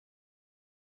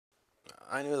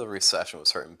I knew the recession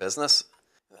was hurting business.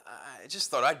 I just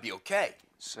thought I'd be okay.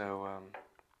 So,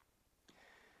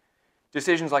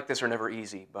 decisions like this are never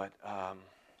easy, but I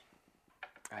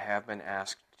have been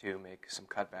asked to make some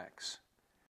cutbacks.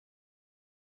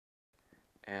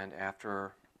 And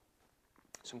after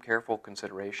some careful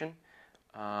consideration,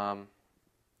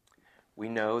 we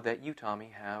know that you,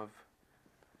 Tommy, have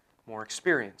more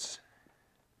experience.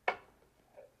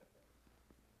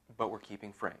 But we're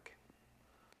keeping Frank.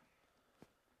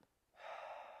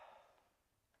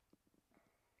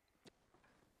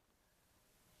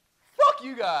 Fuck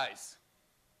you guys!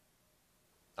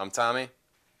 I'm Tommy,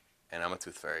 and I'm a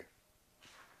tooth fairy.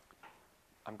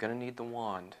 I'm gonna need the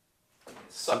wand.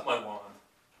 Suck my wand.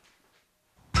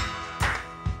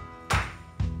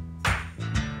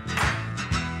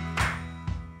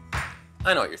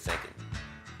 I know what you're thinking,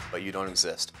 but you don't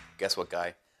exist. Guess what,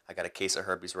 guy? I got a case of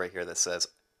herpes right here that says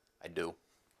I do.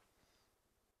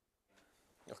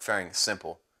 Look, fairing is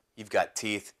simple. You've got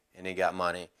teeth and you got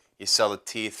money. You sell the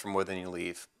teeth for more than you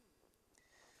leave.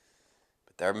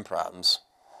 But there have been problems.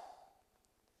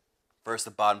 First,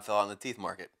 the bottom fell out in the teeth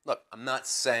market. Look, I'm not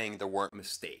saying there weren't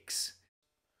mistakes.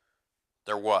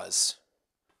 There was.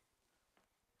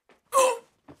 Oh!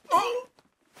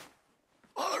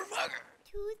 Motherfucker!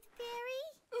 Tooth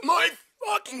fairy? My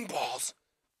fucking balls!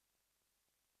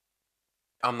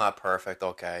 I'm not perfect,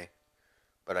 okay.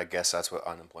 But I guess that's what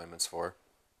unemployment's for.